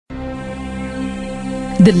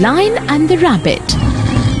The Lion and the Rabbit.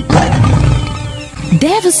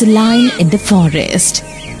 There was a lion in the forest.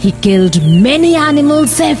 He killed many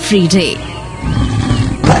animals every day.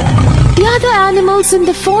 The other animals in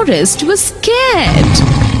the forest were scared.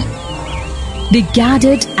 They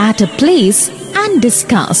gathered at a place and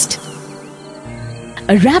discussed.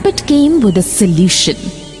 A rabbit came with a solution.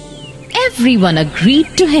 Everyone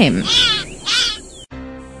agreed to him.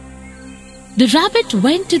 The rabbit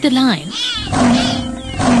went to the lion.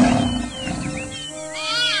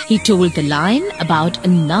 He told the lion about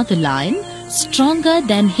another lion stronger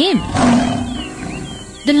than him.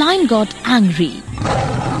 The lion got angry.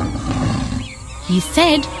 He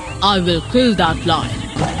said, "I will kill that lion.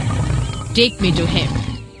 Take me to him."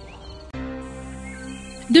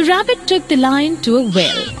 The rabbit took the lion to a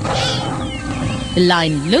well. The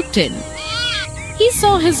lion looked in. He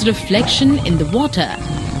saw his reflection in the water.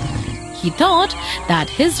 He thought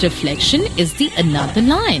that his reflection is the another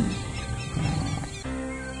lion.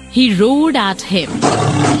 He roared at him.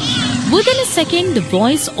 Within a second, the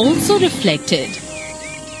voice also reflected.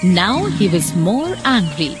 Now he was more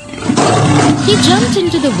angry. He jumped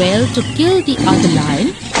into the well to kill the other lion,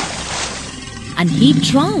 and he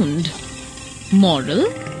drowned. Moral: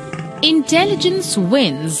 intelligence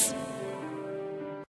wins.